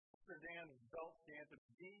belt stands for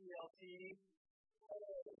BELT.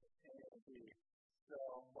 So,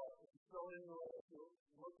 but if you still in if you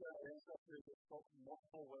look at our ancestors, it's spelled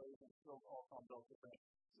multiple ways and still all come belt different.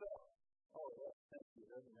 So, thank you,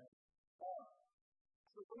 isn't it?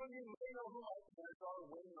 So some of you may know who I am. I started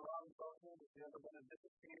waiting around the Beltland. If you've ever been a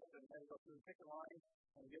district camp and had to go through the picket line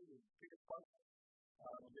and get your ticket punched,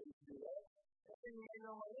 get you to do that. And then you may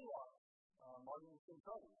know my in-law, Martin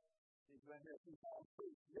Simpson. He's been here 2 times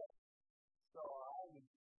too. Yes. So I'm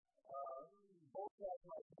both sides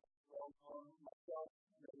of my myself,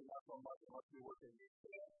 maybe not so much unless we work in the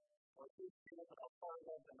camp or 2 camps, but I was part of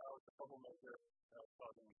that, and I was a troublemaker that was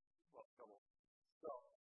causing trouble. So,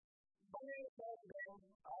 my name is Paul Dan.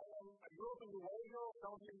 I grew up in Nuevo.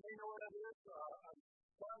 Some of you may know where that is. I'm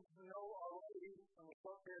starting to know already from the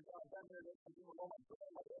short period that I've been here that some people know my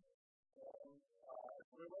grandmother. And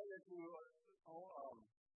it's related to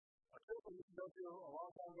a church we used to go to a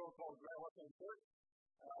long time ago called Grand Western Church.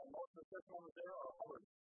 Most of the church members there are Hubbard.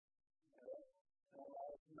 And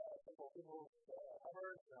I've met a couple of people that are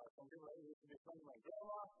Hubbard. Some people that used to be friends of my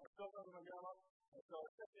grandma, or still friends of my grandma. And so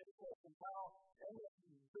it's just interesting how in this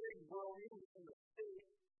big world, even in the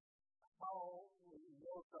state, how we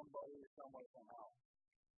know somebody some way, somehow.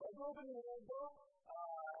 So I grew up in the world.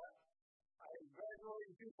 I graduated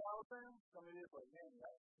in 2000. Some of you are like, man,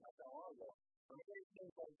 that's not that long ago. For me, it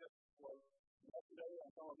seems like just yesterday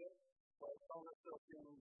on some of it, but some of it still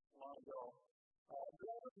seems long ago.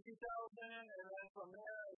 Graduated in 2000, and then from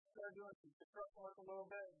there, I started doing some construction work a little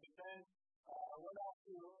bit, but then I went off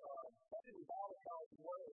to Bethany Valley College,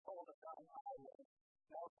 what it was called at the time, Iowa.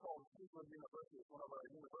 Now it's called Cleveland University. It's one of our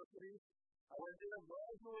universities. I went there,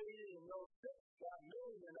 graduated in 06, got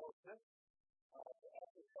married in 06.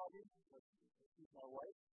 After studying, with my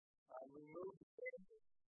wife, we moved to Kansas.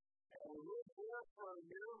 And we lived there for a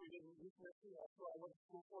year. We didn't use ministry. That's what I went to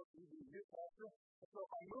school for, to be a youth pastor. And so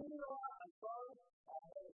if I moved a lot, I'm sorry, I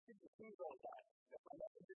had to keep the keys all the time. If I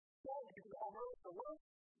never did that, because I'm early to work,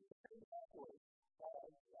 you can take it afterwards.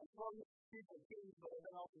 I'm probably people keys, but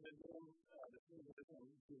I've also been doing the things that I've been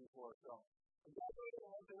doing before. So I graduated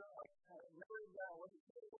and went there. I married and went to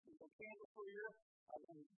Kansas for a year. I've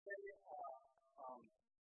been staying.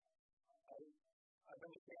 I've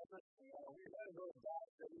been to Kansas, and we had to go to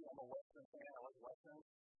Dodge City. I'm a Western fan. I like Westerns.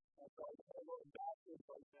 And so I had to go to Dodge City,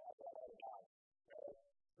 but I got out of Dodge.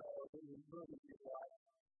 So we moved to New York.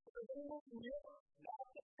 But then we moved to New York, not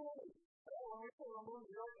the city. When we say we're moving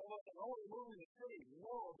to New York, I'm like, oh, we're moving to the city.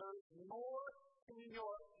 No, there's more to New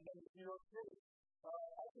York than New York City.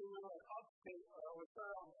 Actually, we were in upstate. We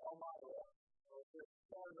started on Elmira, which is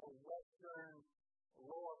kind of the western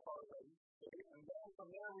lower part of the state. And then from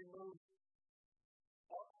there, we moved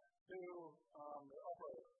up to the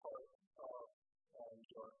upper part of New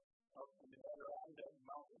York, up in the Adirondack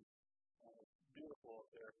Mountains. It's beautiful up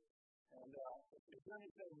there. And if you're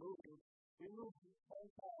anything moving, we moved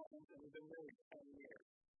 10 times and we've been married 10 years.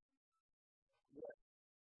 Yes,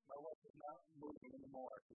 my wife is not moving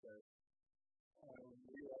anymore today.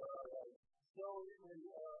 We are still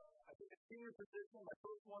I think a senior position, my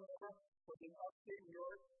first one ever, was in upstate New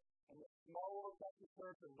York, and a small little country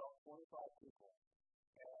church of about 25 people.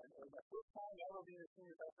 And it was my first time ever being a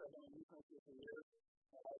senior pastor. I've been in youth ministry for years.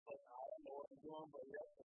 And I was like, I don't know what I'm doing, but yes,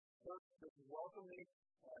 the church just welcomed me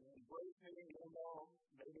and embraced me, even though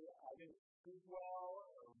maybe I didn't speak well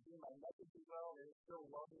or do my message well. They still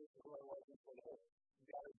loved me for who I was and for the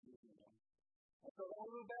God is using me. And so then we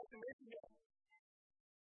moved back to Michigan.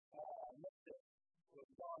 I missed it. It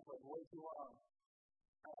was gone for way too long.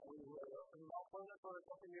 We were in Mount Pleasant for a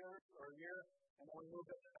couple years, or a year, and then we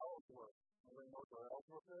moved up to Ellsworth. Everybody knows where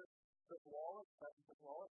Ellsworth is? Chris Wallace, Pastor Chris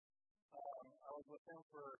Wallace. I was with him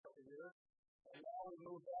for a couple years. And now we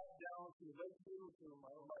moved back down to Lakeview to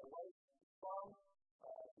my wife's farm.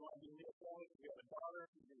 She wanted to be near family. We have a daughter.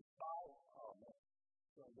 She's 5. Oh, man.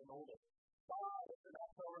 So I'm getting older. 5 in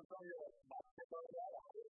October. And some of you are like, not to go to that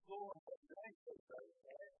high school and put grandkids,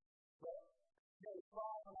 right? But she was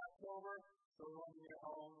 5 in October, so we wanted to get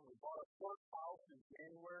home. We bought a first house in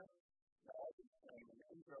January. That was an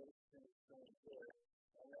interesting thing there.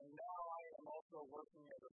 And then now I am also working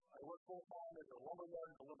I work full-time as a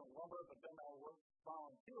lumberyard, delivering lumber, but then I work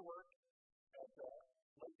volunteer work at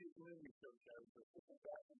Lakeview Community Church as the assistant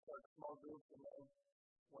pastor, start small groups, and then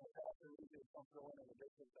when the pastor needs to come fill in the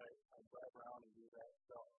district, I drive around and do that.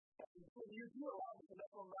 So you do a lot because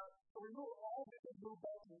that's what I'm not. So we moved all of it and moved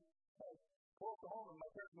back to close to home, and my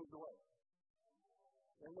parents moved away.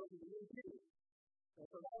 They moved to the UP. And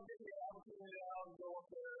so that gave me an opportunity to go up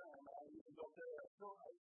there, and I even go up there. I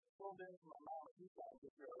filled in for my mom a few times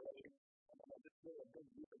this year already, and then I just did a big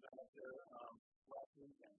youth event up there last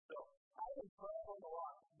weekend. So I been traveling a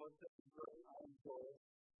lot, but this is great. I enjoy it.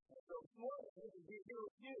 And so this morning, we can be here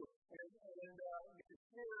with you, and we can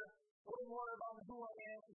hear a little more about who I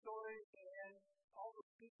am, the story, and all the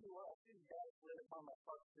people who I see guys lit upon my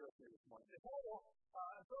heart here this morning. The title,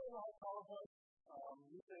 I'm sure you know how powerful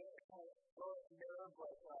you say I kind of throw it together,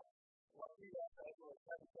 but like you guys said, like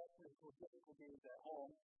having technical difficulties at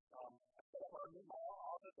home, I set up my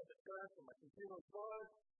office at the church, and my computer was good,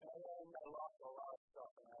 and then I lost a lot of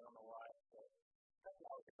stuff, and I don't know why. So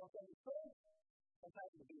technology sometimes it's good,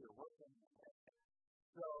 sometimes it's either working.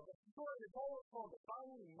 So the story is always called the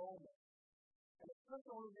final moment. And it's just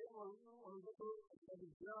when we get to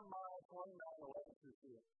maybe Jeremiah 29:11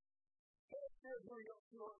 through 2. And here's where you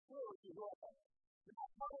go through if you go ahead.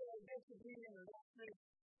 That's how I get to be in the next week.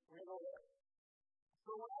 We're going to go there.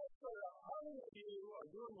 So when I start out, how many of you are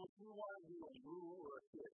doing what you want to do when you were a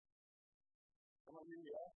kid? Some of you,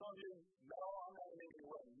 yes. Some of you, no, I'm not going to do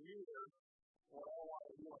what neither what I want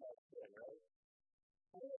to do when I was a kid, right?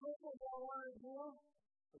 And the first thing I wanted to do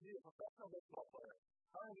was be a professional baseball player.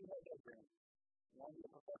 How many of you had that dream? You want to be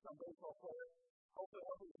a professional baseball player? Hopefully,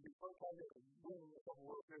 you can be first time to win a couple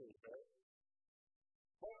World Series, right?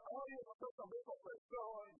 Well, I want to be a professional baseball player. So,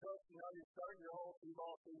 you start your whole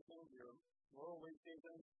two-ball season, your World League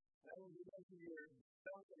season, then you get into your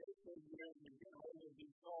 7th and 8th year, and you get ready to be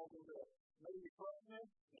called into maybe freshman,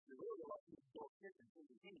 if you're really lucky, you go pitching to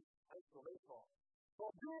the team, high school baseball. So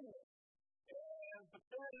I'm doing it. And but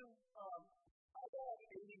then, I got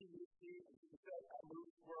ADHD, and because I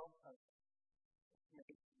moved world, I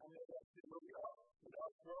made that movie up,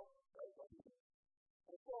 world, right?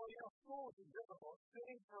 And so, school was difficult.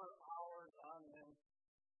 Sitting for hours on end,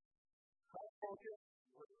 high focus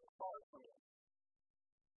was hard for me.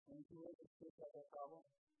 And you can really see that problem.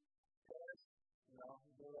 Yes,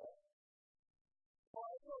 do that. So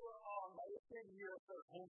I remember my 8th year of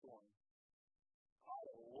homeschooling. I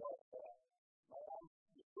love that.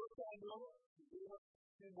 The first time doing it,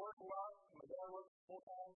 we work a lot, and my dad works full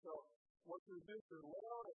time, so what you do is lay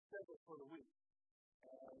out a schedule for the week.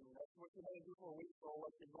 And that's what you're going to do for a week. So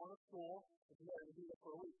like you're going to school, and you got to do that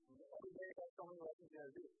for a week. And every day that's something that you got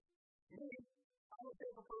to do. Me, I'm a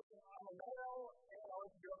type of person, I'm a night owl, and I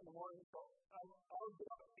like to get up in the morning. So I would get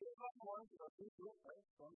up at 8 o'clock in the morning because I do school, right?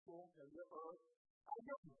 So I'm school, and I get up early. I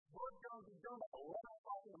get work done and done at 11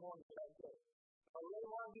 o'clock in the morning for that day. If I really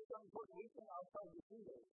want to do something for the weekend, I'll try to do 2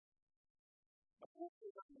 days. But this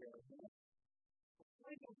is a year,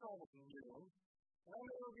 sleeping till almost noon, and I'm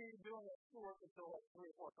going to be doing that schoolwork until like 3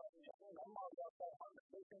 or 4 o'clock in the afternoon. I'm already outside hunting,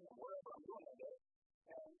 fishing, or whatever I'm doing that day.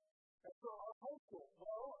 And so our homeschool,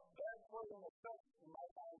 well, that wasn't a effect in my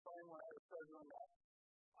time frame when I started doing that.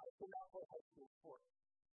 I could not play high school sports.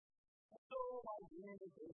 And so my dream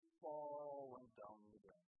of baseball went down the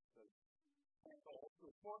drain. And so high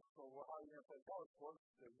school sports, so how are you going to play college sports?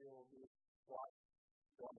 Because you will be watched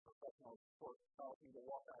on professional sports. Now you can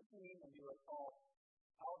walk on a team and be like,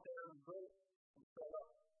 out there and great and set up.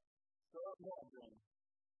 So that was one dream.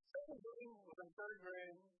 Second dream was in 3rd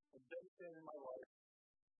grade, a devastated my life.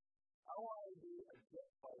 I wanted to be a jet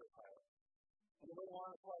fighter pilot. Anybody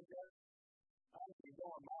want to fly jets? I don't know, you go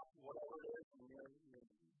on Mach, whatever it is, and you're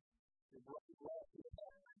blessed to get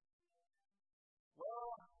that. Well,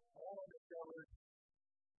 I discovered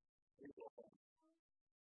airplanes.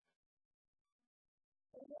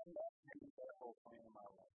 And then that changed that whole plan in my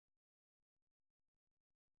life.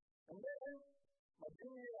 And then, my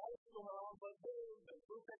junior year of high school, but the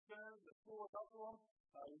group center, the school was up to them.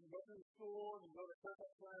 You can go through the school, you can go to church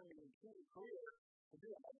center, and you can choose a career to do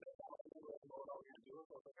it. At that time, I didn't really know what I was going to do,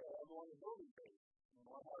 so I was like, hey, I'm going to building trade. I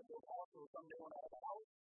want to build a house, so someday when I have a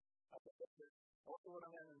house, I can fix it. Also, when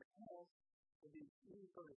I'm in the house, it'd be easy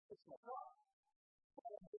for me to fix my car. So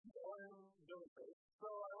I didn't go in building trade. So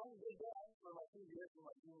I only did that for my 2 years, for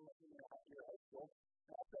my junior and a half year of high school.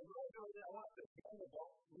 And after I graduated, I went to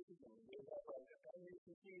Vanderbilt, Michigan. They have like an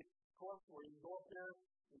MUCC course where you go up there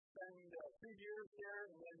and spend 2 years there,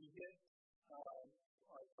 and then you get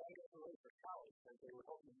signed up for college, and they would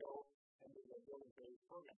help you go and do the building trade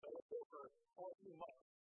program. So I was there for 14 months.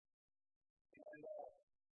 And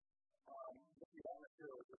just to be honest, it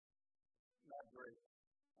was just not great.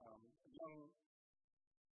 A young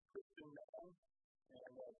Christian man,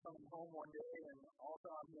 and coming home one day, and all of a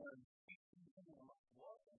sudden I'm hearing, I'm like,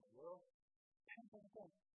 what in the world?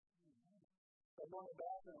 So I go in the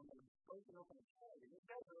bathroom and breaking open a can. And these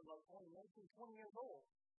guys are like only 19, 20 years old.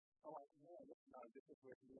 I'm like, man, this is not a good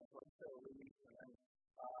situation to be in. So I started reading, and then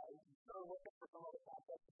I started looking for some other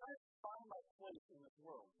concepts. I'm trying to find my place in this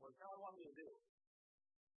world, what God wanted me to do.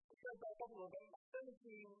 Because I couple of them,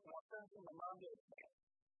 17, my mom did a camp.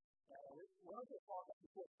 We went to a fall camp,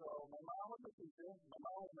 so my mom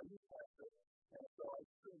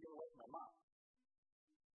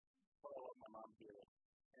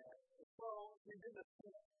And so we did this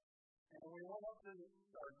camp. And we went up to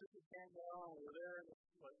our Christmas camp down. We were there.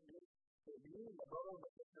 Like, me, my brother,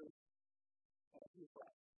 my sister, and a few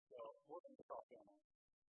friends. So we're going to talk to them.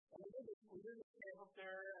 And we did this camp up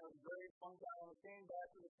there, and it was very fun time. We came back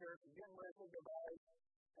to the church, and getting ready to say goodbye.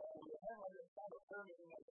 And we had like this kind of prayer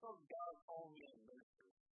meeting, like, felt God calling me in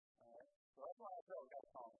ministry. Alright? So that's why I felt God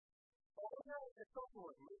calling me. But we're not just talking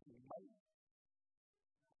with making money.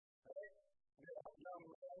 Right? You're a young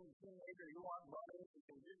man, teenager, you want money, you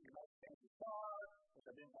can do your nice fancy car, which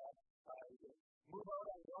I didn't have. You can move out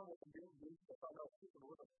on your own with some big boots, if I know people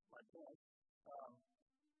with my parents.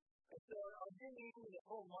 And so I was getting into the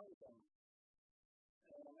whole money thing.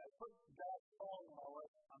 And I put God's calling in my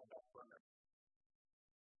life on the back burner.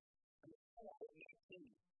 And it's kind of hit 19,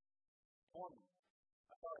 20.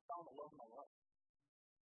 I thought I found the love of my life.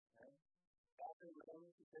 Okay? After the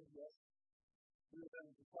thing, he said yes. We were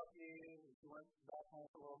in Kentucky, we went back home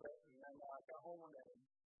for a little bit, and then I got home one day.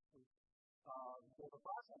 There was a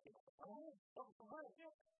box on it. Something from her.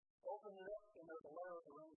 Opened it up, and there was a letter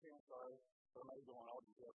with a ring saying sorry for my going out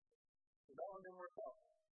to jail. So that one didn't work out.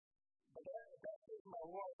 But that was my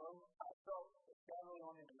world. I felt that God really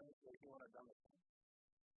wanted to minister to me when I'd done this thing.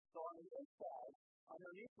 So on the inside,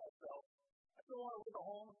 underneath myself, I still want to live at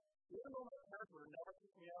home, even though my parents would never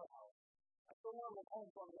kick me out of the house. I still want to live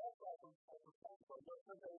home from the outside, from just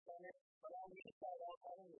as they were it, but on the inside,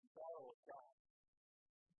 I need to battle with God.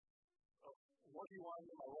 So what do you want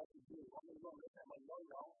my life to do? I'm going to go and look at my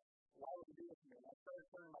no. Why would you do this to me? And I started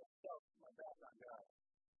turning my back on God.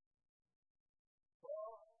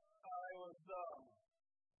 Well, I was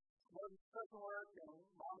prison work, and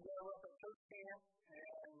Mom and Dad were up at church camp,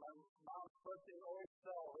 and my mom's birthday always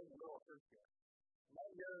fell in the middle of church camp. And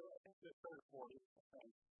that year, I think it was 30 or 40, I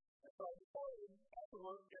think. And so I decided after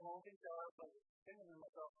work, get home, think I was like thinking to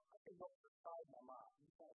myself, I could go surprise my mom.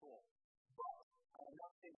 It's kind of cool. But I'm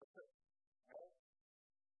not saying for sure. Right?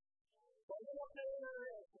 So I went up there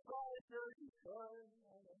and surprised her,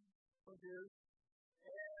 for years.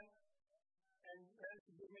 And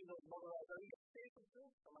she gave me those mother eyes. Are you going to stay for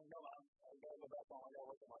this? I'm like, no, I got to go back home. I got to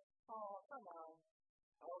work. I'm like, oh, come on.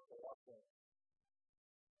 Okay.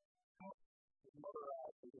 Mother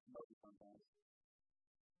eyes, they just know you sometimes.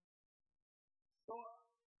 So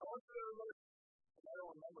I went to the list, and I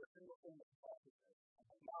don't remember a single thing that the pastor said.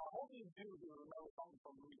 Now, I hope you do remember something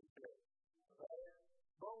from me today. Right?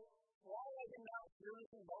 But why I did not hear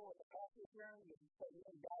anything about what the pastor was hearing is because me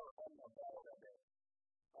and God were having a battle that day.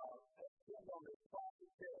 And on this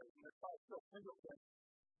plastic chairs, and there's probably still fingerprints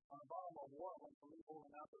on the bottom of one of them from me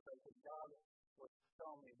holding out there because God was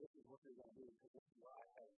telling me this is what you're going to do because this is what I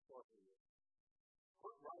have in store for you.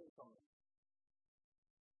 Quit running from me.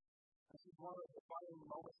 This is one of the defining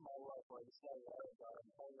moments in my life where I decided, all right, God,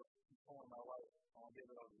 I'm tired of controlling my life. I want to give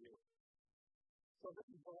it over to you. So this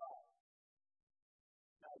is July.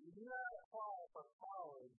 Now, you do not apply for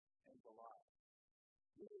college in July.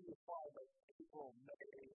 You need to apply by April,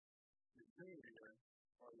 May, your junior year,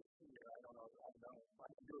 or your senior, I don't know. I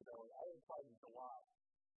can do it that way. I applied in July.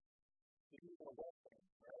 So you go West End,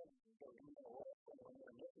 right? So you go West End when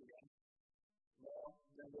you're in Michigan. Well,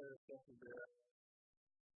 then there's Texas there.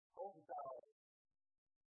 Holton College.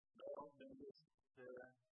 No, then there's there.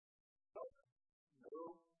 No.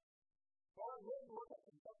 Well, I went to look at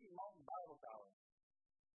Kentucky Mountain Bible College.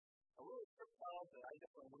 A really strict college that I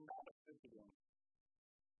definitely would not have fit in.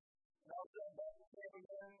 And I was doing Bible camp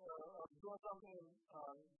again, I was doing something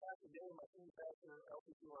back in the day, my senior pastor,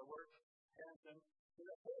 LPC, where I worked, Harrington. He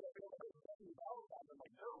said, hey, I feel like there's Kentucky Bible College. I'm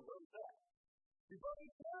like, no, where's that? He's like,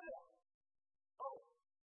 in Canada. Oh,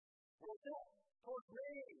 where's that? Towards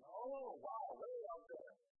Maine. Oh, wow, way out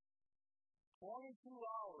there. 22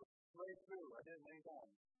 hours straight through. I did it many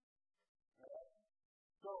times. Right?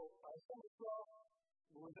 So I sent myself,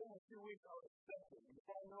 within a few weeks, I was accepted. And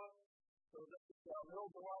before I knew it, so this is middle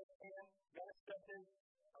of July, got accepted.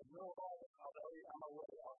 Middle of August, I was already on my way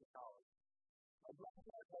out to college. My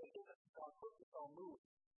grandparents had to do this because I was supposed to sell movies.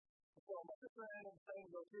 So my sister ended up saying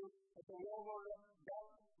to go through, and so we all wrote them down.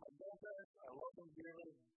 My grandparents, I love them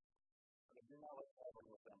dearly, but I do not like traveling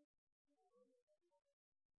with them.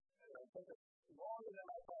 I think it's longer than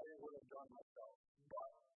I thought I would have done myself.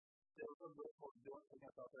 But they were so grateful to do it for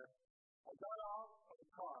us out there. I got out of the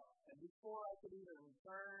car, and before I could even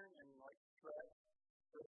turn and stretch,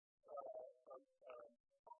 this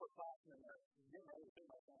upperclassman there, getting ready to take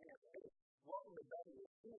my hand, hey, welcome to Betty.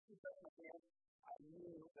 As soon as she touched my hand, I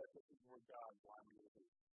knew that this is where God wanted me to be.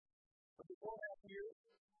 But before that year,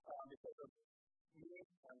 because of me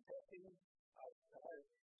and testing, I had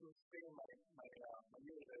to stay in my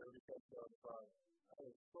year there because of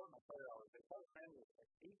was short my prayer hours. They started training me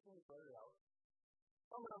like 18 prayer hours.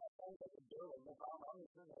 Some of them I found like a girl, and I'm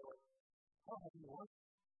just sitting there like, oh, I'm doing work.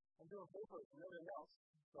 I'm doing papers and everything else.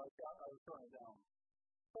 So I was turning it down.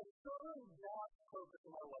 But serving God's purpose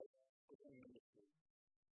in my life is in ministry.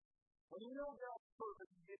 When you know God's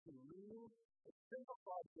purpose, it gives you meaning, it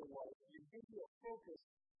simplifies your life, it gives you a focus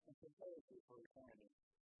and prepares you for eternity.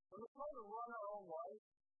 When we're trying to run our own life,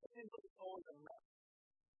 it seems like it's always a mess.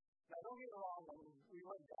 Now, don't get me wrong, when we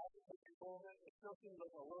let God take control of it, it still seems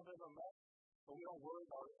like a little bit of a mess, but we don't worry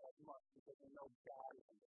about it as much because we know God is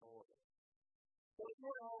in control of it. So this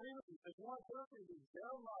morning, I'll read with you. There's one verse in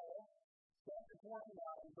Jeremiah chapter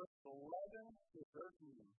 29, verse 11 to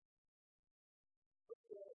 13. Let's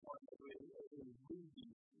stand this morning as we read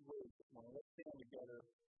these words this morning. Let's stand together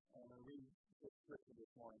and read this scripture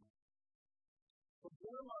this morning. So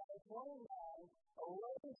Jeremiah 29,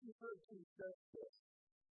 11 to 13 says this.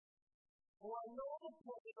 For I know the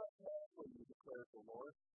plans I have for you, declares the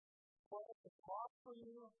Lord. Plans to prosper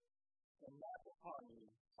you and not to harm you.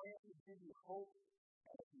 Plans to give you hope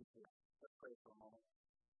and a future. Let's pray for a moment.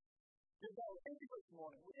 Dear God, thank you this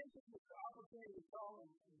morning. We thank you for this opportunity to come and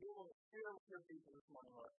be able to share with your people this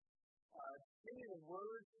morning, Lord. Give me the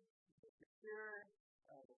words to share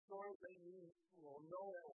the stories that you will know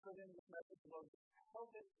that will fit in this message, Lord.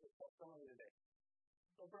 Help us to touch somebody today.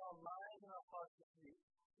 Open our minds and our hearts to see.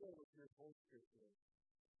 Fill with your Holy Spirit today.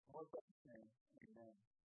 Lord, bless your name. Amen.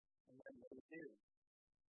 And then what we do.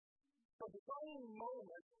 So defining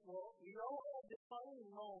moments, well, we all have defining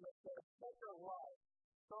moments that affect our lives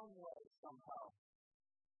some way, somehow.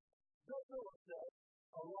 Joshua says,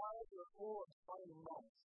 our lives are full of defining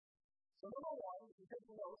moments. So number one, if you take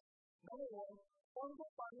notes, number one, some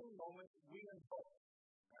defining moments we invoke.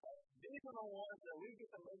 These are the ones that we get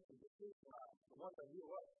to make the decision on, the ones that we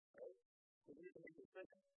love, right? So we get to make the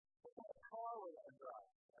decision. What kind of car we're going to drive,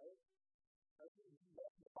 right? That's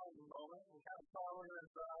a defining moment. What kind of car we're going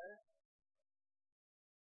to drive.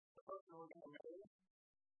 The person we're going to marry,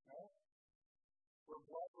 right? We're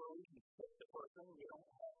blessed where we can pick the person. We don't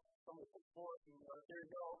have somebody support and there you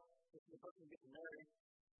go. This is the person who gets married.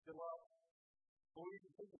 Good luck. But we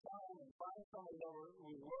can take the time and find somebody that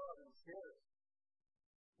we love and cherish.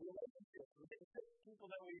 Relationships. We can pick people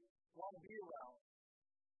that we want to be around.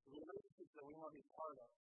 Relationships that we want to be part of.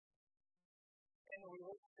 And the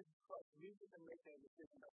relationship with Christ, we get to make that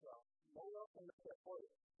decision ourselves. Nobody else can make that for you.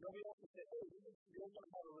 Nobody else can say, hey, you're going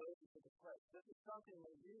to have a relationship with Christ. This is something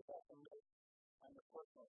that you have to make on your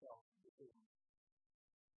personal self decision.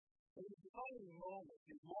 In the defining moments,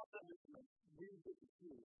 these ones that we get to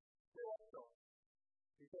choose, they also,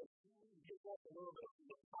 because it gives us a little bit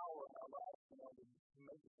of power in our lives, to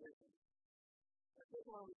make decisions.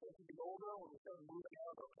 Especially when we start to get older, when we start moving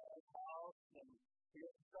out of our parents' house, and we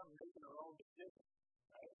have to start making our own decisions,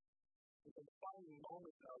 right? It's a defining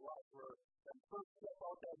moment in our life where that first step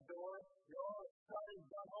out that door, you're all excited,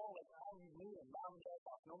 done home, like, I'm me and mom and dad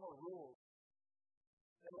talk, no more rules.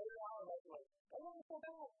 And later on, I was like, I don't know what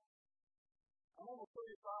that. I'm almost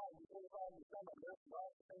 35, you tell my nurse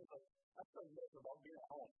about things like, I'm so miserable about being at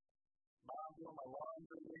home. Mom doing my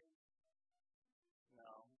laundry.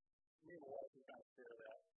 No. Me and my wife are kind of share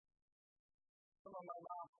that. Some of my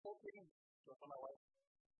mom cooking, so for my wife.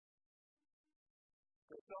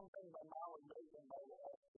 There's some things my mom would make and my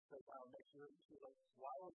wife would sit down and make sure she's like,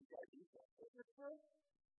 why would you guys eat that? Is this true?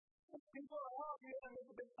 People are out, you gotta make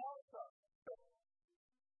a big house stuff.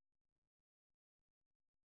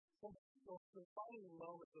 So defining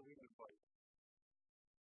moments that we can fight.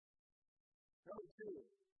 Number two,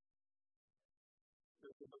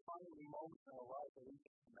 there's the defining moments in our life that we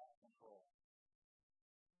cannot control.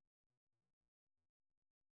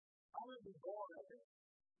 I would be born, I think,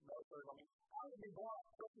 I would be born on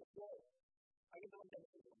Christmas Day. I get to make that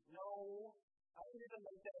decision. No, I don't get to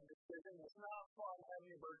make that decision. It's not fun having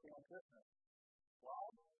your birthday on Christmas. Why?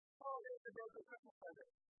 Oh, it's the birthday Christmas present.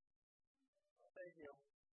 Thank you.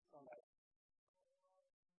 So nice.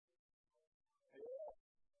 Yeah.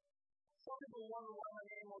 Some people wonder why my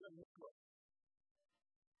name wasn't Nicholas.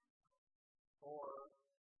 Or,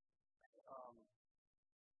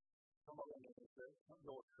 some other names that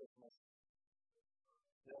go with Christmas.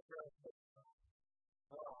 That's right.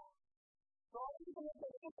 So I think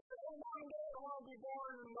that one day I want to be born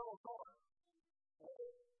in the middle of summer.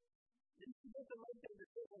 You get to make that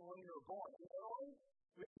decision when you were born. You know,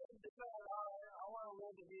 we can't decide, I want to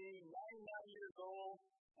live to be 99 years old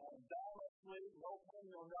and die of sleep, no pain,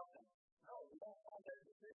 no nothing. No, we don't have that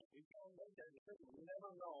decision. We can't make that decision. We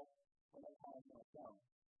never know when that time is going to come.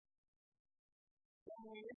 So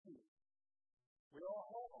many issues. We all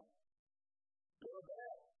have them. Good or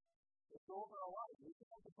bad. The goals in our life, we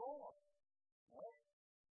can't control them. Right?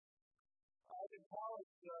 I was in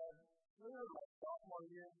college, my sophomore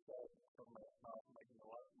year, from my mouth making the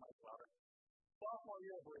mic louder. Sophomore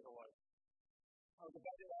year, I believe it was. I was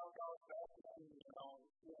about to get out of college basketball,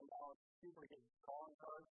 I was super good calling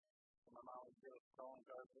cards. And my mom was good at calling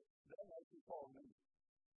cards. Then she called me.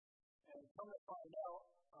 And come to find out,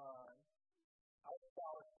 I was in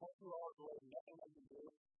college, 22 hours away, nothing I could do,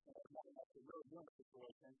 and I was not enough to really do in the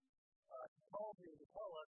situation. She called me to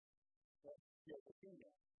tell us that she had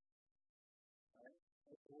leukemia. Right?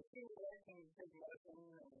 And so leukemia can take medicine,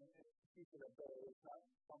 and she said that it's not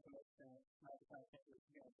something that's not the kind of cancer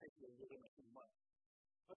that's going to take you within a few months.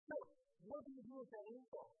 But still, what do you do with that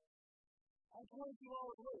info? I'm 22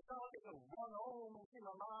 hours away. It's not like I can run home and see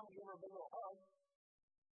my mom and give her a big old hug.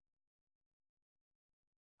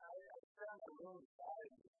 I sat in my room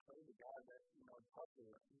inside and just prayed to God that, touch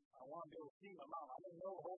her. I want to be able to see my mom. I didn't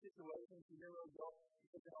know the whole situation. She didn't really go.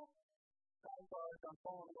 Because, time cards on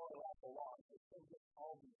phone don't last so long. So it's still just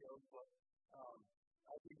all details. But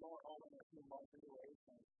I'll be going home in a few months anyway.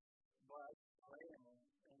 But I was praying.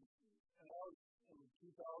 And that was in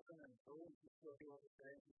 2003. She's still here with us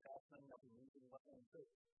today. She's passing up and meeting with us in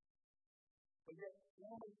church. But yet,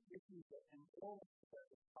 one of the issues and illnesses that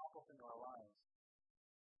pop up in our lives,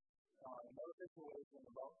 another situation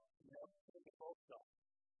about, both stuff.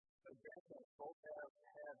 The grandparents both have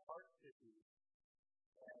had heart issues.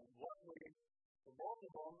 And luckily, for both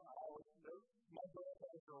of them, my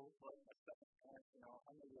grandparents are like my second parents,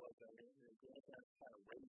 I'm going to be like that. Your grandparents kind of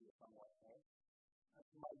raised you somewhat, right?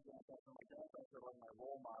 That's my grandparents. And my grandparents are like my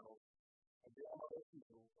role models. My grandmother, she's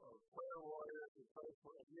a prayer warrior. She prays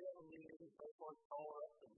for, if you ever need anything, pray for us, call her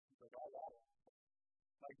up. And she's like, I got it.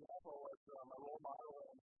 My grandpa was my role model,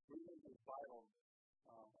 and reading his Bible.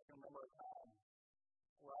 I can remember a time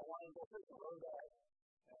where I wanted to go fish a road bag.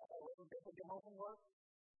 And I wasn't able to get home from work.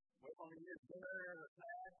 Wait on me to get dinner and a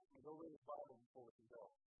snack, and go read his Bible before we could go.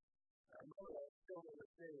 And I remember that still to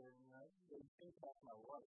this day, and it changed my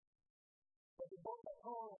life. But they both got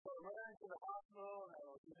home, so I ran to the hospital, and I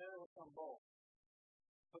was there with them both.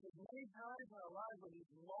 But there's many times in our lives where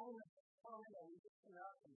these moments come that we just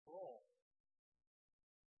cannot control.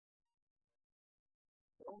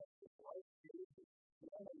 Illness is life,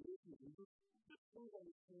 the things that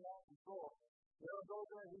we cannot control. There are those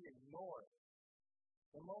that we ignore.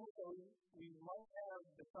 The moments that we might have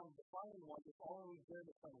become defining ones if only we did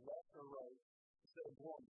become left or right instead of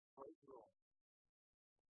going straight through them.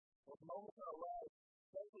 Those moments in our lives,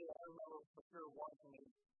 especially I remember for sure one for me,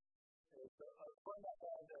 is a friend I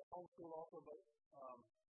had at homeschool also, but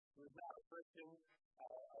he was not a Christian.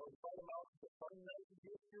 I would invite him out to the fun night to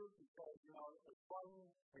get to because, it was fun,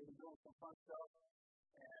 we were doing some fun stuff,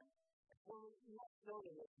 and we're not still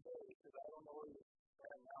to this day because I don't know where he's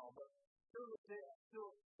at now, but still to this day I'm still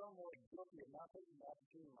somewhat guilty of not taking the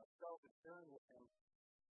opportunity myself and sharing with him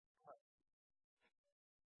Christ.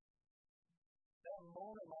 That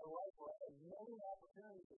moment in my life where I had many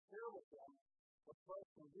opportunities to share with them what Christ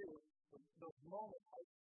can do, those moments I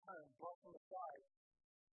kind of brought them aside.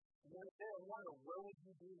 And then I wonder, where would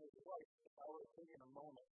you be with Christ if I were taking a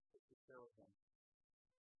moment to share with him?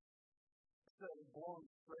 Instead of going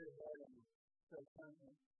straight ahead and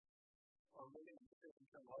turning, or making a decision to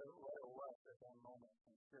turn right or left at that moment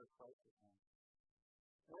and share Christ with him.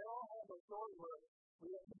 We all have a story where we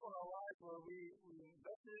have people in our lives where we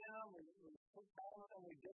invested in them, we took time with them,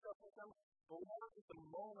 we did stuff with them, but we never took the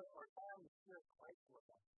moment or time to share Christ with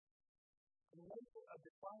them. And make it a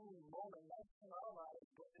defining moment, not just in our lives,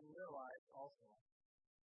 but in their lives also.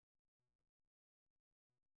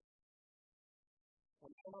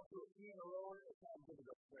 When you come up to a key in the road, it's not good to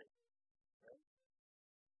go straight. Right?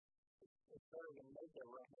 It's better to make a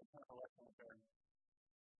left and turn a left and turn.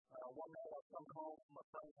 One night I was coming home from a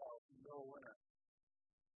friend's house in the middle of winter.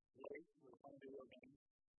 Late, we were playing video games.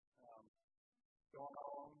 Going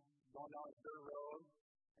home, going down the dirt road,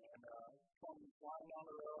 and coming flying down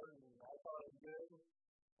the road, and I thought it was good.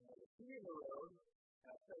 And there was a key in the road, and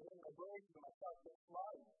I started hitting my brakes, and I started just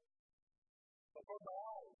sliding. Before my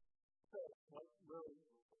eyes, really,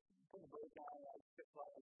 put the brake on, I just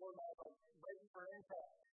sliding. Before my eyes, waiting for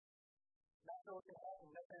impact. Not sure what's going to happen.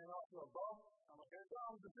 Next thing I know, I feel a bump. I'm like, here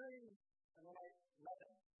comes the tree. And then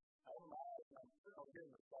nothing. I open my eyes, and I'm getting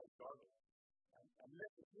the slight garbage. I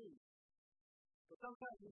missed the tree. But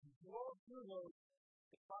sometimes we blow through those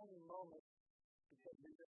defining moments because we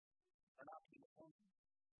just are not paying attention.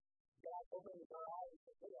 God opens our eyes and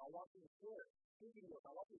says, hey, I want you to share. Speaking to us,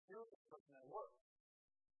 I want you to share with this person at work.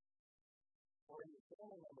 Or your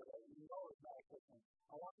family member that you know is not a Christian.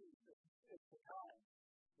 I want you to, it's the time.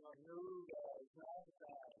 New guys, now the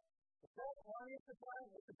time to that plenty of the time?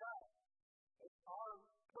 It's the time. It's our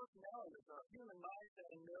personality, it's our human mind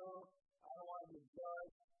saying, no, I don't want to be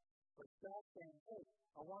judged. But God saying, hey,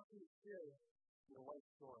 I want you to share your life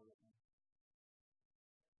story with me.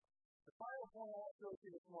 The final point I want to show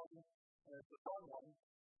you this morning, and it's a fun one.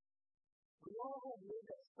 We all have lived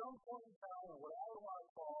at some point in time in what I want to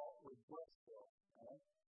call regressville. Okay?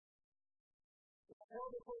 It's a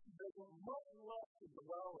terrible place to visit, much less to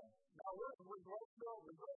dwell in. Now, what is regressville?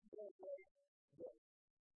 Regressville is like this.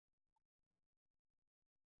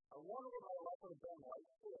 I wonder what my life would have been like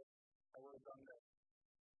if I would have done this.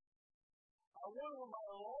 I wonder what my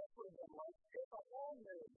life would have been like if I had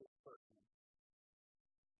married this person.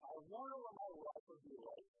 I wonder what my life would be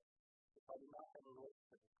like if I did not have a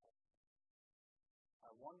relationship with Christ.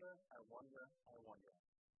 I wonder.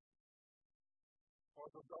 Or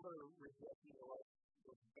those other regrets in your life,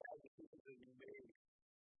 those bad decisions that you made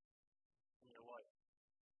in your life.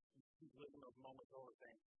 You keep living those moments over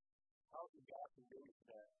saying, how did God forgive me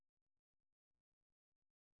for that?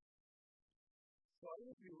 So I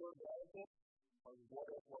used to be really bad at this. Like, what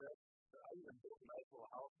if? I even built a nice little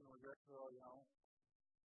house in Regressville,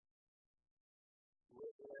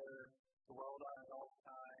 live there, dwelled on it all the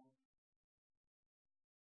time.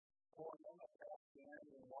 Pouring on my past sin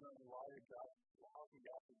and wondering why how can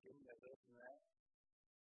God forgive me of this and that?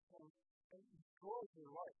 And it destroys your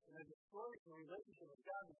life. And it destroys your relationship with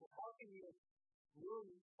God because how can you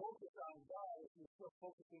really focus on God if you're still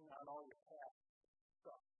focusing on all your past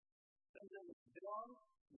stuff? And then it's done,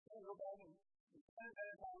 you can't go back and you can't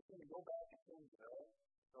have time to go back and change it, right?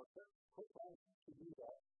 So it's just quick time to do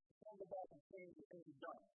that. You can't go back and change the things you've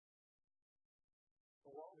done.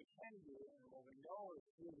 But what we can do, and what we know is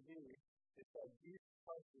true to do, is that Jesus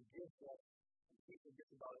Christ forgives us, and He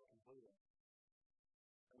forgets about it completely.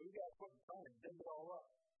 And we've got to put the time and dig it all up.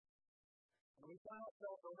 When we find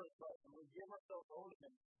ourselves over to Christ, when we give ourselves over to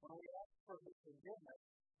Him, when we ask for His forgiveness,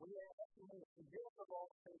 we are asking Him to forgive us of all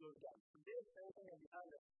the things we've done. Forgive everything that's behind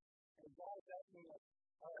us. And God is asking us,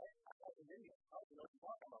 all right, I have to forgive you. I don't know what you're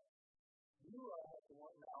talking about. You have to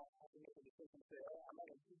want now to make a decision and say, all right, I'm not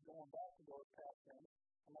going to keep going back to those past things.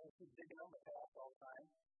 I'm not going to keep digging on the past all the time.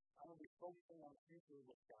 I'm going to be focusing on the future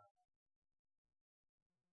with God.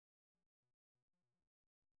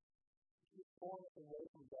 Keep going away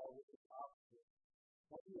from God with the opposite.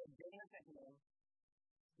 When you advance in Him,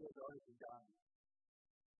 you're already dying.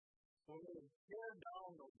 So when we tear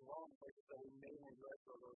down those wrong places that we made in regret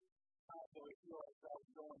for those times that we feel ourselves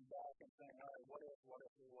going back and saying, all right, what if?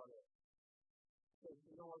 Because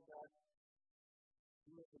you know what, God?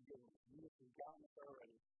 You have forgiven me. You have forgotten us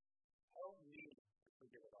already. Help me to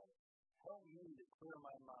forget it all. Help me to clear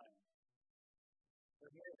my mind.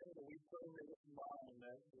 There's many things that we put into this mind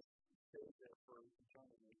that just stays there for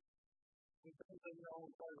eternity. Some things that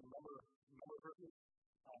we probably remember verses.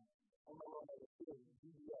 I remember when I was a kid in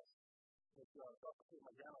GBS. It's substitute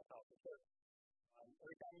my grandma's house for church.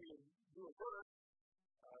 Every time you do a verse,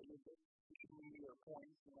 you give me your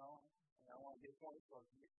points, and I want to get points, so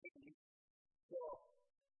you get me. So,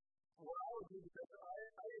 what I would do, because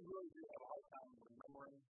I really do have a hard time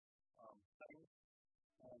remembering things,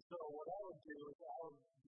 and so what I would do is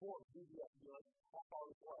before GBS, be like, how far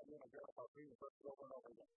before I get my grandma's house, read the verse over and over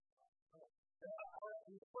again. I would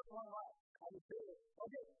do the first one last. I would say,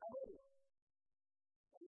 okay, I'm ready.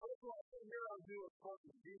 The first one I say here, I would do, of course,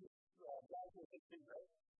 is Jesus, God will take things, right?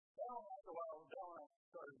 Now, after a while, I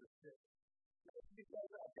started to stick. Because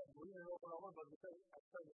I kept reading it over and over, but because I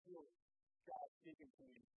started to feel God speaking to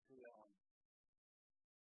me through that one.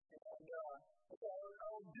 And so I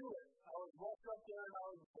would do it. I would walk up there and I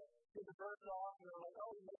would get the verse off, and they're like,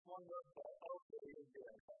 oh, you missed one verse, but okay, you're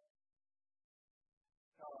good.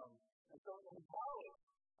 And so in college,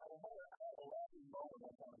 I had a lot of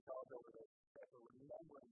moments when I was in college over there, for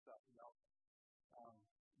remembering stuff,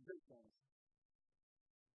 big things.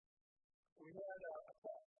 We had a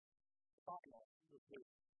test, final, this week.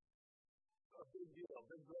 A big deal,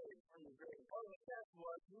 big grade, early grade. Part of the test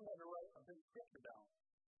was you had to write a big scripture down,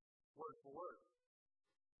 word for word.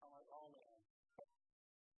 I'm like, oh man.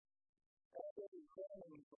 After the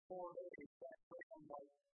exam for 4 days, that's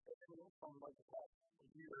from the test, the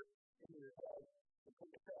computer, into your head, to put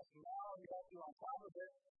the test. Now you have to, on top of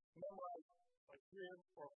it, memorize like 3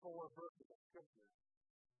 or 4 verses of scripture.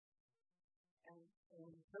 And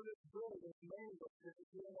to this day, it's many of us,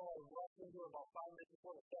 even though I rushed into it about 5 minutes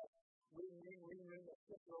before the test, reading the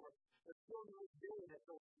scripture over, there's still no day that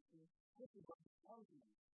those scriptures are behind me.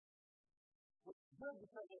 Which is good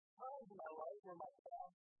because there's times in my life where my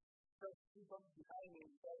past starts to keep up behind me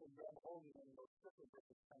and try to grab hold of me and those scripture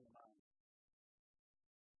verses come to mind.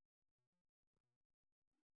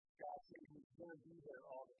 God to be there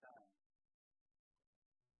all the time.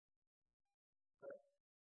 But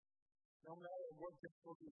no matter what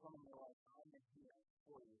difficulties come in your life, I'm here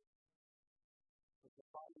for you. But the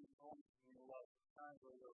body is going in your life, times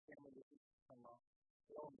where your family issues come up,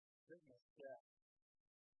 illness, sickness, death.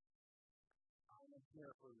 I'm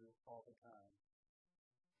here for you all the time.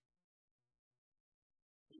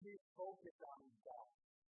 We need to focus on God.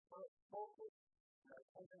 First, focus and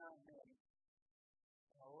attention on Him.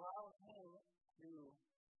 And allow Him to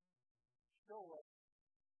show us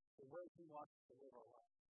the way He wants to live our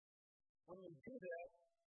life. When we do that,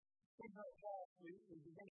 things like that, we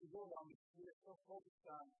begin to go down because we are so focused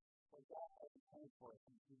on what God has planned for us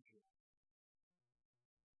in the future.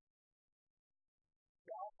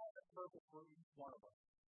 God has a purpose for each one of us.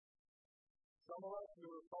 Some of us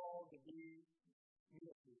were called to be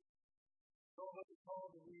ministry. Some of us are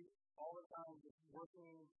called to be all the time just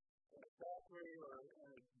working in a factory or in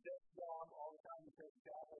a desk job all the time because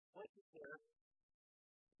God has placed us there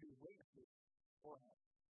to be witnesses for Him.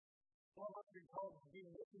 Some of us are called to be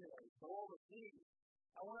missionaries, go overseas.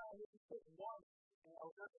 I went on this trip once, and I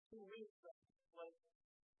was there for 2 weeks, and I was like,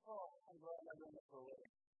 oh, I'm glad I'm doing this for a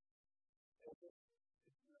living.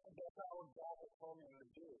 That's not what God has told me to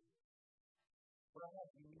do. But I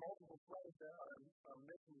have multiple friends that are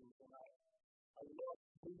missionaries, and I love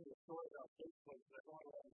reading the stories on Facebook, because I don't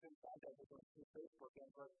know if I'm in contact with them through Facebook,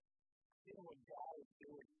 but seeing what God is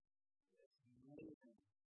doing, it's amazing.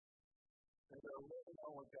 And they're living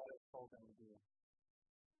on what God has told them to do.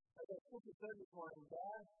 As I scripture said this morning,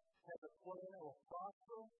 God has a plan that will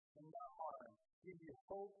prosper and not harm, give you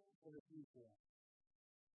hope for the future.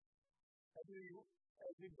 As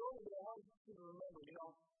we go to the house, you remember, you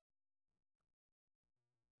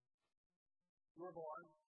were born,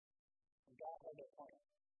 and God had a plan.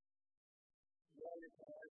 Yeah, your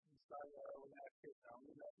parents decided that I would have kids.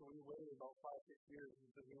 That's why we waited about 5-6 years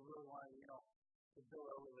because we really wanted, to build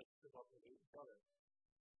our relationship up with each other.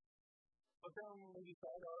 But then we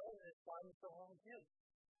decided, all right, it's time to start having kids.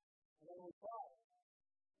 And then we tried.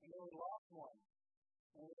 And then we lost one.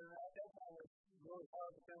 And then at that time, it was really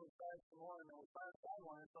hard to kind of decide some more. And then we finally found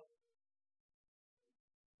one. And so,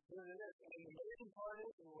 here it is. And the amazing part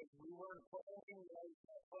is, we weren't planning, we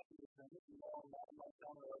weren't planning this thing. 9 months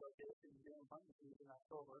down the road, okay, so you're doing hunting season in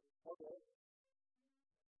October. Okay.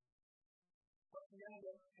 But he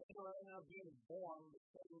ended up being born the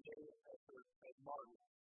same day as Martin,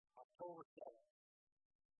 October 7th.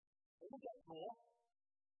 Isn't that cool?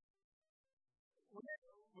 We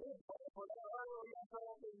didn't plan for that. Oh, yeah,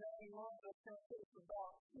 probably 9 months, that's going to take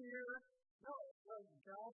about here. No, it was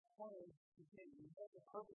God's plan to get you. He has a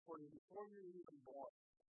purpose for you before you were even born.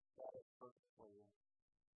 God has a purpose for you.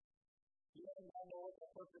 You don't even know what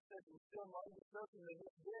that purpose is. You still might be searching to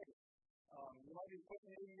this day. You might be pushing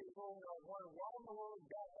 80 years old and wondering, why in the world did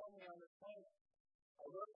God help me on this planet?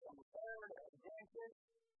 I'm retired, I have grandkids,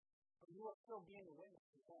 but you are still being a witness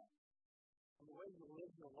to Him. And the way you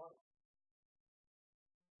live your life.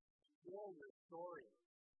 Share your story.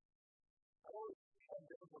 I always had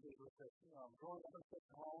difficulties with this. Growing up in such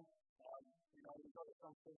a home, you go to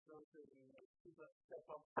some church services and people step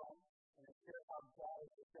up front and they share how God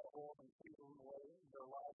has set hold and people away their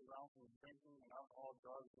lives around from drinking and alcohol,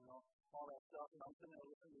 drugs, all that stuff. And I'm sitting there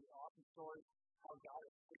listening to these awesome stories, how God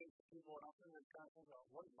has saved people, and I'm sitting there trying to think about,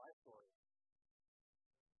 what is my story?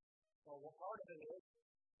 Well, part of it is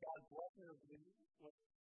God's blessing us with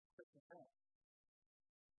Christian parents.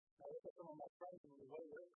 I look at some of my friends and the way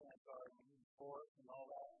their parents are, and divorce and all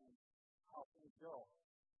that, and how things go.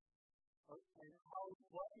 And how He's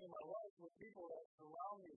blessing my life with people that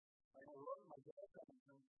surround me. Like I love my grandparents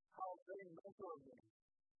and how they mentor me.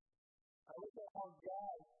 I look at how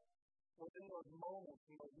God was in those moments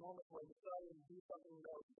where I decided to do something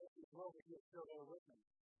that was against His will, but He was still there with me.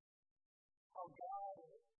 How God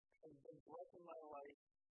has been blessing my life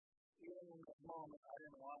even in that moment I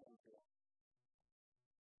didn't want Him to.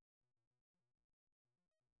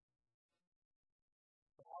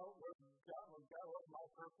 Was God my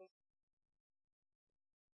purpose?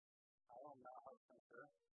 I don't know how to answer.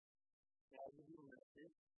 Yeah, you do ministry.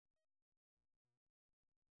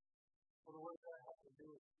 Well, the way that I have to do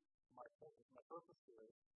is my purpose. My purpose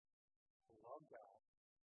is to love God,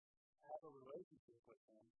 have a relationship with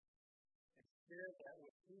Him, and share that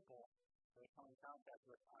with people that I come in contact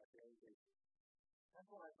with on a daily basis. That's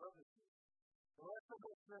what my purpose is. The rest of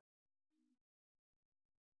it's just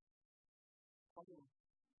something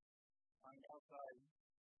on the outside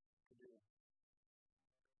to do.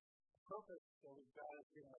 The purpose that God has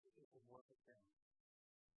given us is to worship Him.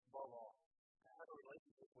 Above all, to have a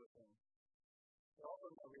relationship with Him. But also,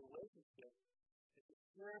 my relationship It's a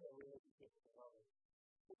spirit of relationship with others.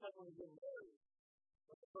 Just like when you get married.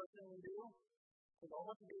 What's the first thing you do? Because all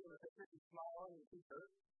what you do in the picture, you smile and you keep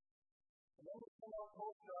hurt. And then you send out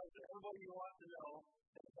postcards to everybody you want to know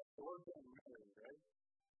that we're getting married, right?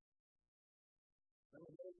 Then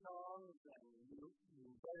the day comes and you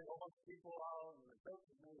invite a whole bunch of people out and the church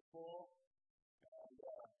is made full and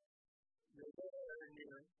you're there and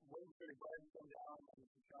you're waiting for the bride to come down and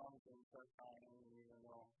she comes and starts crying and you don't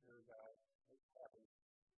know there's what's happening.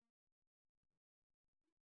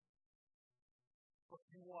 But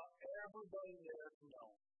you want everybody there to know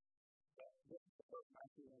that this is the person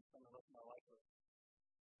I'm going to spend the rest of my life with.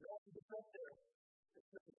 You don't have to get there. It's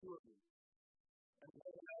just the two of you. And it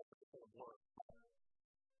doesn't matter if it's going to work.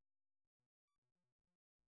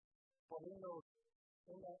 But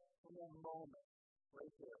in that moment,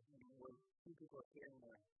 right there, where two people are standing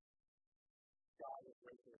there, God is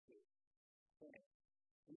right there too. And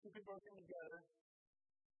two people are getting together,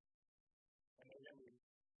 and they're going to be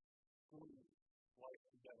doing life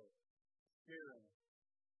together, sharing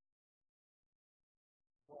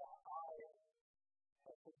what I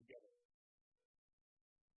have put together.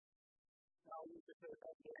 Now, you can say,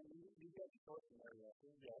 okay, you get the choice in there,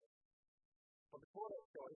 yes. But before that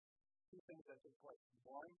choice, two things that took place.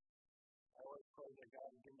 One, I always pray that God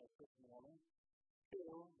would give me a Christian woman.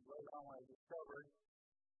 Two, later on when I discovered,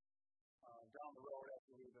 down the road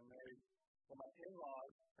after we've been married, when my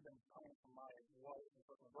in-laws had been praying for my wife and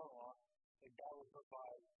for my brother-in-law, that God would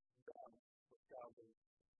provide them with godly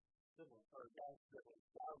siblings, or godly siblings,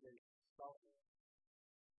 godly spouses.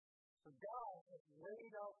 So God has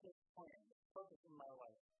laid out this plan, this purpose in my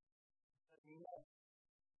life, that He met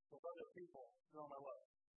with other people throughout my life,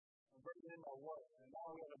 and bringing in my wife, and now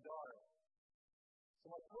we have a daughter. So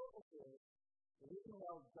my purpose is living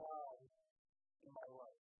out God in my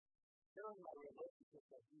life, sharing my relationship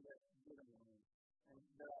that He has given me, and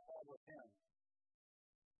that I have with Him,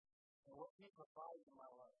 and what He provides in my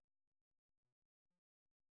life.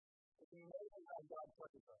 It's amazing how God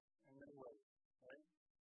touches us in many ways, right?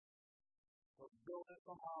 We're built it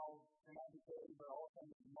somehow, and not be paid, but all of a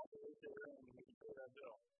sudden the money is there, and we can pay that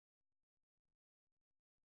bill.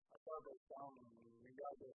 I thought about down, and we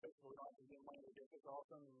got to get a fix, we don't have to get money to get fixed, all of a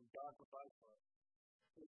sudden God provides for us.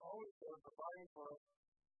 He's always there providing for us,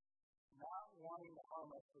 not wanting to harm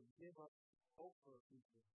us, but give us hope for the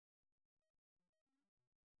future.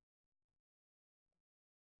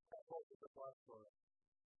 That's what He provides for us.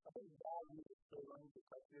 I think God uses children to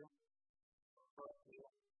touch you, for us to,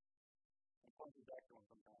 and point you back to Him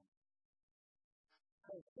sometimes.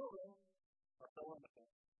 Because children are so innocent.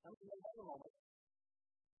 I mean, there's another moment.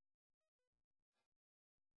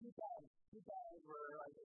 Two times where I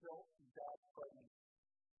just felt God's presence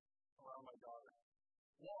around my daughter.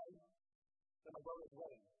 One, at my brother's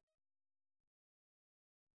wedding.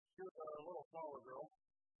 She was a little flower girl,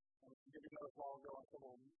 and she gave me another flower girl in a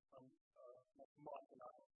couple next month, and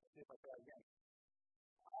I'll see if I try again.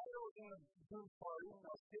 I was in a group party, and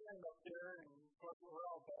I was standing up there, and of course we're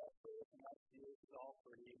all bachelors, and my shoes is all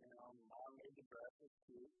pretty, Mom made the dress, it's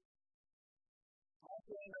cute. I'm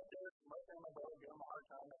standing up there, right there, my brother, giving him a hard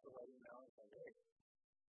time at the wedding, It's like, hey,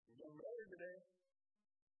 you're getting married today.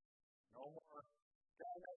 No more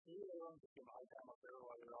guy next to you, just give him a hard time up there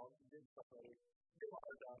while you're all doing stuff ready. Give him a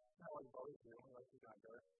hard time. Not like brothers do, like you got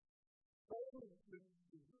there. So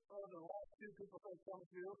the last two people that come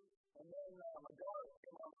through, and then my daughter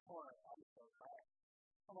came around the corner. I'm just so cracked.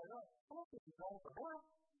 I'm like, oh, I don't think he's going for her.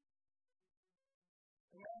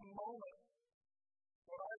 In that moment,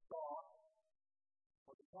 what I saw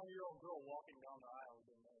was a 20-year-old girl walking down the aisle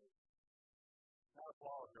getting married. Not a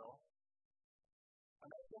flower girl. And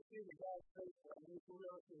I can see the guy's face when I knew who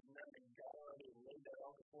else was married. God already laid that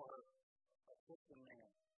out before her, a Christian man.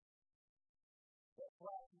 That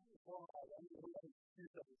flashed before my eyes. I knew who else she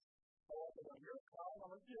said, oh, you're a clown.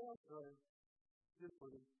 I'm like, yeah, sure. You're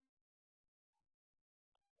pretty.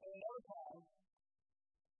 And another time,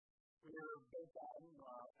 we were bedtime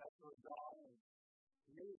after it was gone, and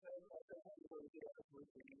he said, I said, hey, we're going to get a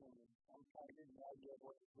routine, and I'm trying to get an idea of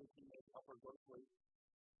what this routine is, up or go to sleep.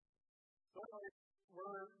 So anyway,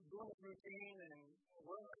 we're doing this routine, and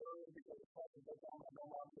we're in the early because it's past the bedtime. I know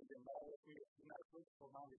Mom's going to get mad with me if she's not asleep, so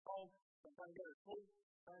Mom gets home. I'm trying to get her to sleep,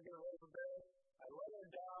 trying to get her ready for bed. I lay her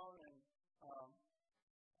down, and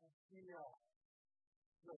she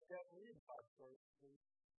looked at me and thought,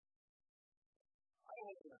 I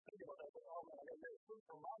wasn't going to think about that, but oh man, I got to get her to sleep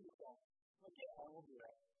for Mom to come. I'm like, yeah, I will do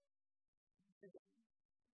that.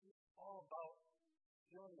 It's all about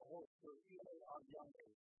feeling the Holy Spirit, even at our young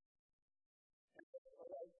age. And so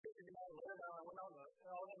I figured, later down, I went out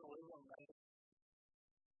in the living room, and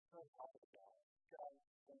I was talking to God. God,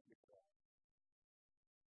 thank you for that.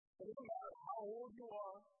 It doesn't matter how old you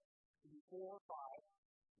are, to be 4 or 5,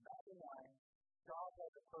 back in 9, God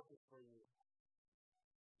has a purpose for you.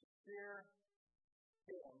 To share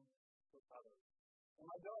Him with others. And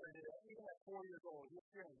my daughter did it, even at 4 years old.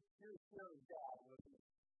 She was sharing God with me.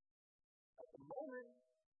 At the moment,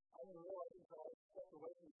 I didn't realize until I stepped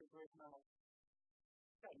away from the situation, I'm like,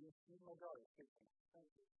 God, you're my daughter. Thank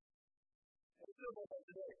you. And it's still like that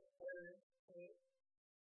today.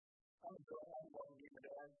 I'm loving being a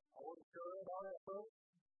dad. I wasn't sure about it at first.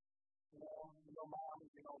 Moms,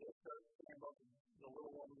 they start thinking about the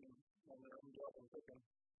little one when they're in love and cooking.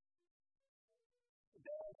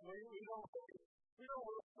 Dads, we don't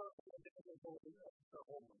really start to get until we start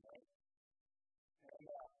holding them, right? And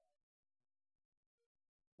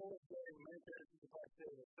to this day, many parents can probably say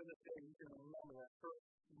that to this day, you can remember that first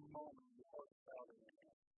moment before the child in your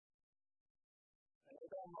hand. And at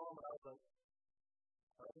that moment, I was like,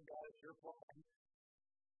 all right, God, it's your plan.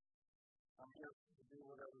 I'm here to do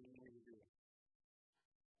whatever you need to do.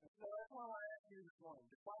 And so that's why I ask you this morning,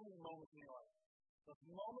 define the moments in your life. The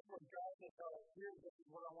moment when God says, all right, here, this is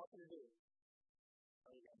what I want you to do.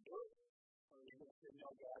 Are you going to do it? Or are you going to say, no,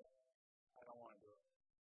 God, I don't want to do it?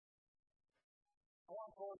 I want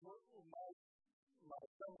to close with my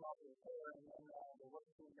son-in-law for prayer, and then the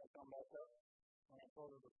worship team is going to come back up. I'm going to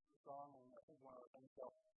close with a song, and I think one other thing. So,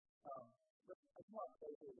 I just want to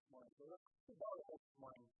pray for you this morning. So let's bow our heads this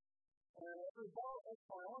morning. And as we bow our heads,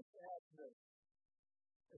 I want to ask this.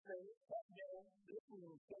 I say, that day, this is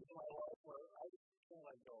a stage in my life where I just can't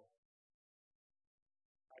let go.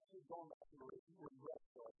 I keep going back to regret.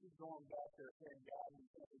 So I keep going back to saying, God, you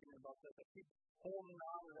can't forget about this. I keep holding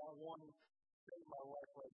on to that one thing in my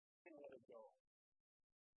life where I can't let it go.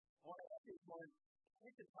 I want to ask you this morning,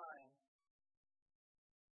 take the time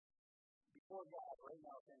before God right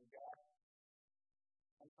now saying, God,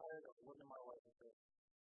 I'm tired of living my life with this.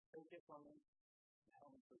 Take it from me and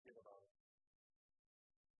help me forget about it.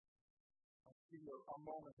 I'll give you a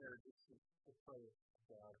moment there just to pray to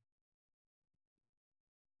God.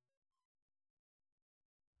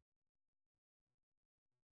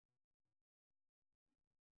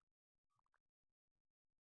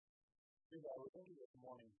 Dear God, we thank you this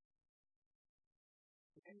morning.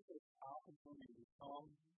 We thank you for this opportunity to come,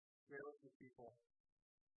 share with the people,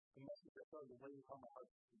 the message that started to lay upon my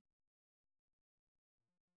heart.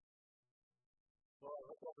 Lord,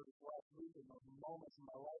 I look over this last week and those moments in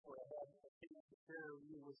my life where I had a chance to share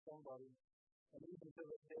you with somebody, and even to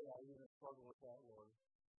this day, I even struggle with that, Lord.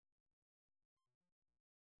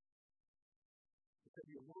 Because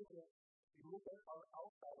you look at our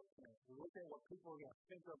outside appearance, you look at what people are going to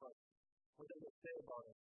think of us, what they will say about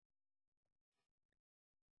us.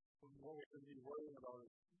 And what we should be worrying about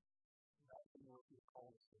is not doing what you've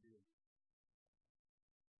called us to do.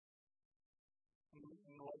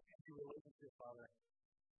 And like any relationship, Father,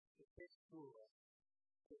 it takes two of us.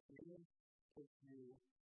 It takes me, it takes you.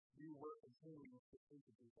 You work continuing to speak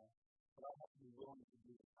to people, but I have to be willing to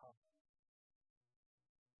do the tough.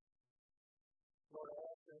 Lord, I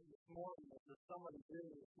ask that this morning, if there's somebody here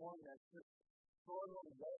this morning that's just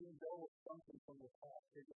struggling, letting go of something from the past,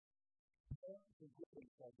 they just can't forgive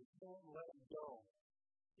themselves, they can't let it go.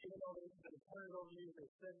 Even though they turn it over to you, they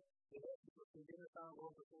said they ask you for forgiveness on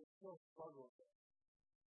Lord, but they still struggle with it.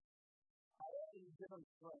 I ask you to give them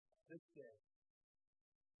strength this day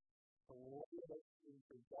to lay it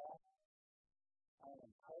into God. I am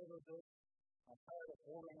tired of this. I'm tired of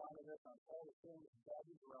holding on to this. I'm tired of feeling this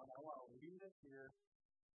baggage around. I want to leave it here.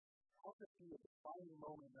 Help us see a defining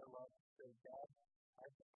moment in their life to say, God, I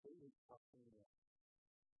completely trust in you.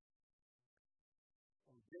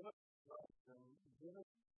 And give us strength and give us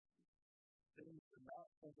things to not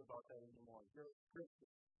think about that anymore. Give us scripture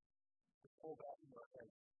to pull back in our head.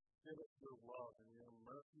 Give us your love and your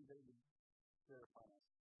mercy that you share upon us.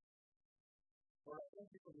 Lord, I thank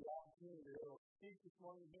you for the opportunity to be able to speak this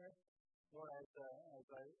morning here. Lord, as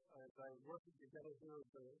I worship together here at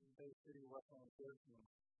the Bay City Westland Church, and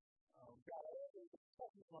God, I think it's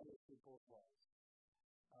such a wonderful people's lives.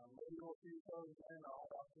 Maybe we'll see each other again in our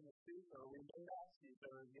opportunity to speak, or we may not see each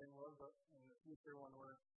other again, Lord, but in the future when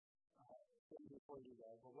we're sitting before you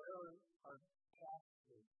guys. But whatever our path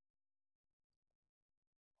is,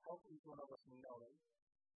 help each one of us know that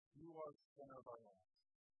you are the center of our lives.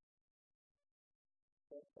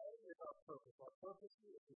 That is our purpose. Our purpose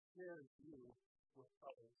is to share you with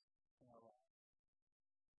others in our lives.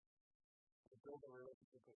 To build a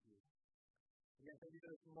relationship with you. Again, thank you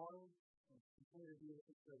for this morning, and continue to be with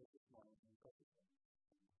us this morning.